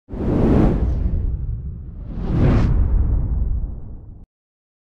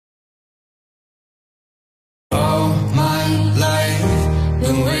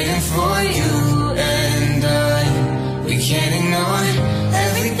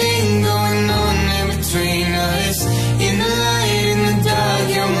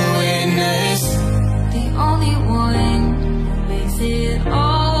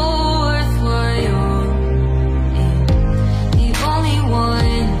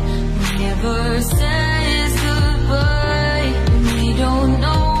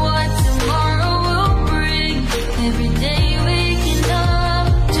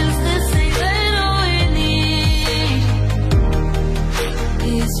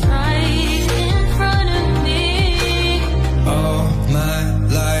right in front of me. All my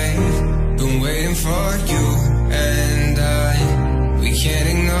life, been waiting for you and we can't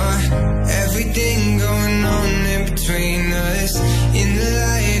ignore everything going on in between us. In the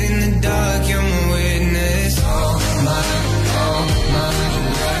light, in the dark, you're my witness. All my life, all my,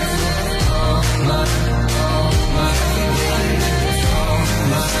 all my, all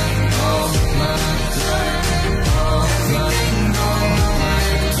my, all my, everything going on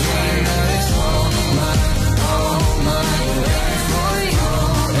in between us. All my, waiting for you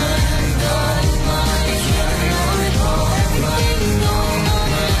and we can't ignore everything going on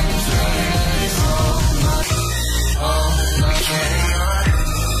in between us. All my, we can't ignore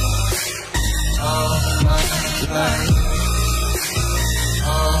all my life.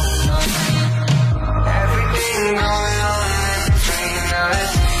 All my, everything going on in between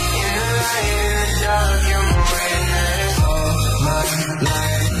us. In the light, in the dark, you're my witness. All my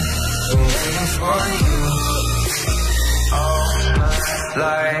life, been waiting for you. All my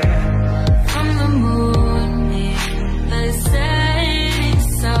life. From the morning, the setting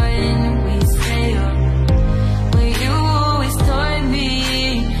sun, we stay up. Where you always taught me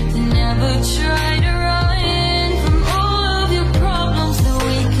to never try to run from all of your problems that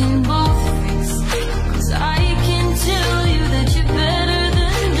we can both fix. 'Cause I can tell you that you're better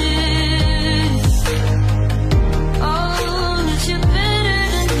than this. Oh, that you're better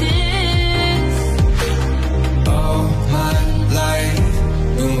than this. All my life,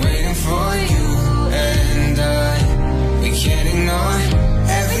 been waiting for you and we can't ignore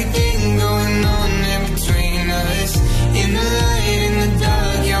everything going on in between us. In the light, in the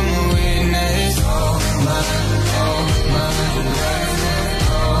dark, you're my witness. All my, all my,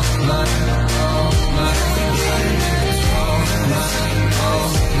 all my, all my,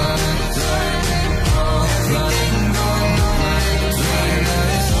 everything going on in between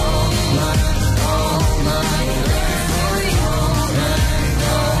us. All my, waiting for you and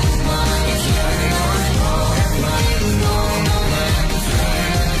we can't ignore everything going on in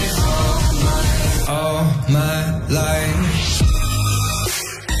between us. All my life,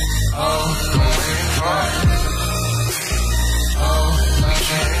 all my waiting for, all we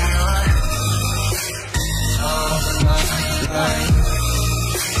can't ignore, all my life,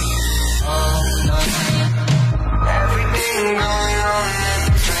 all my, everything going on in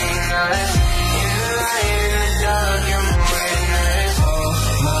between us. In the light, in the dark, you're my witness. All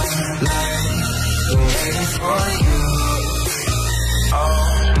my life, been waiting for you.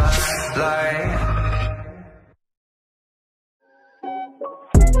 All my life.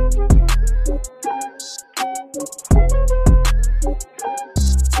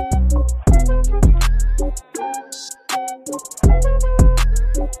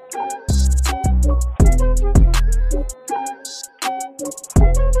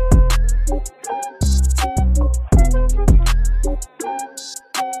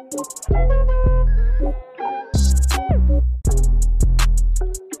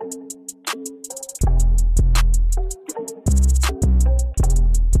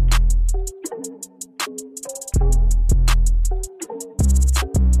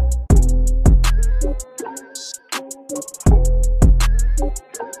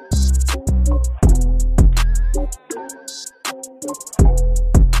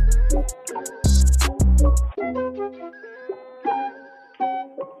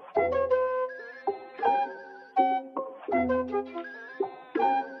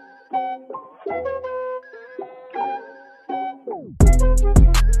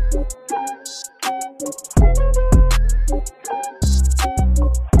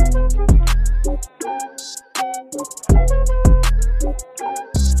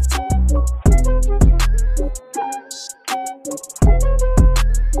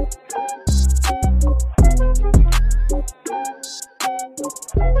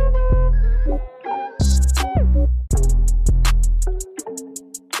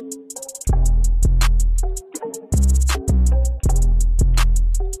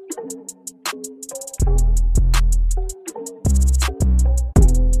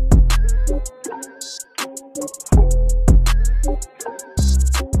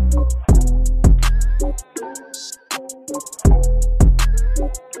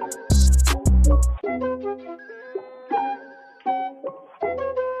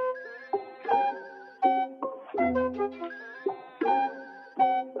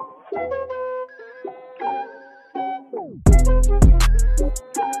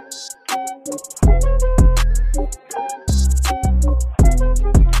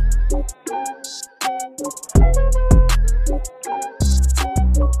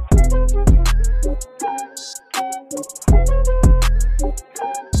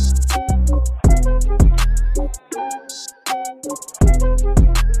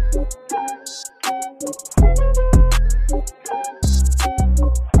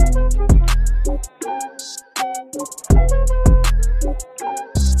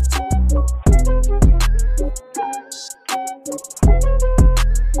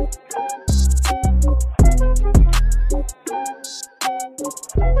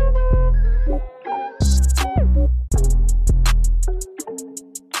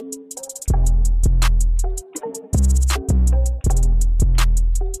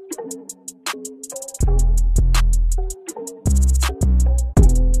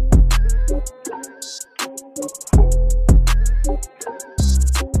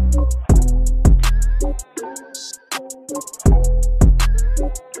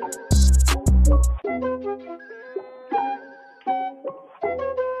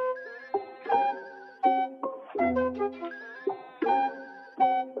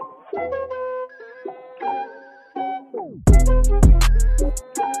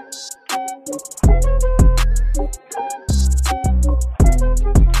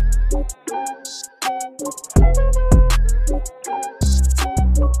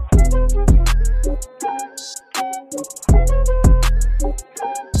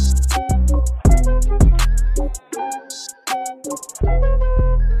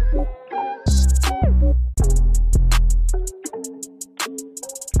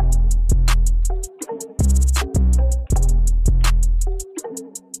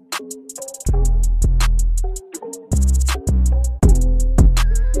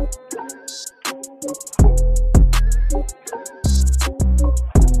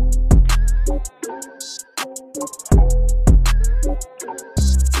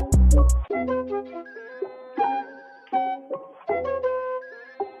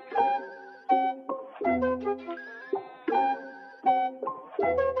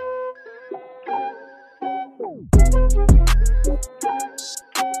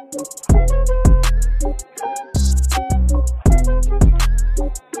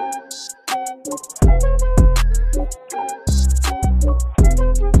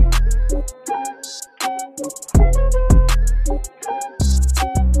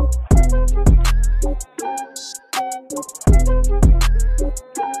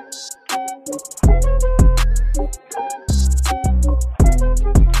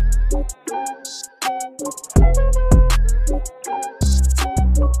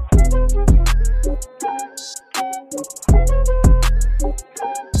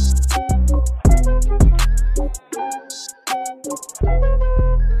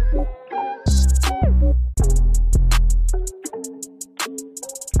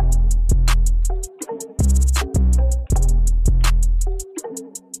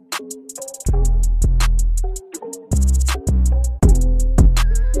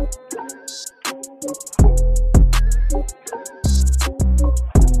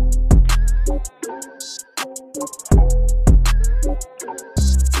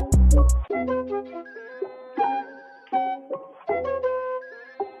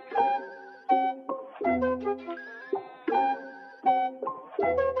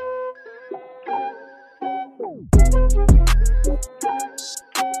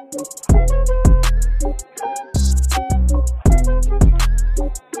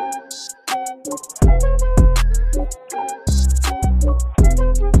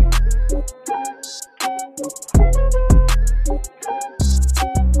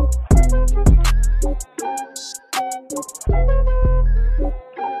 you.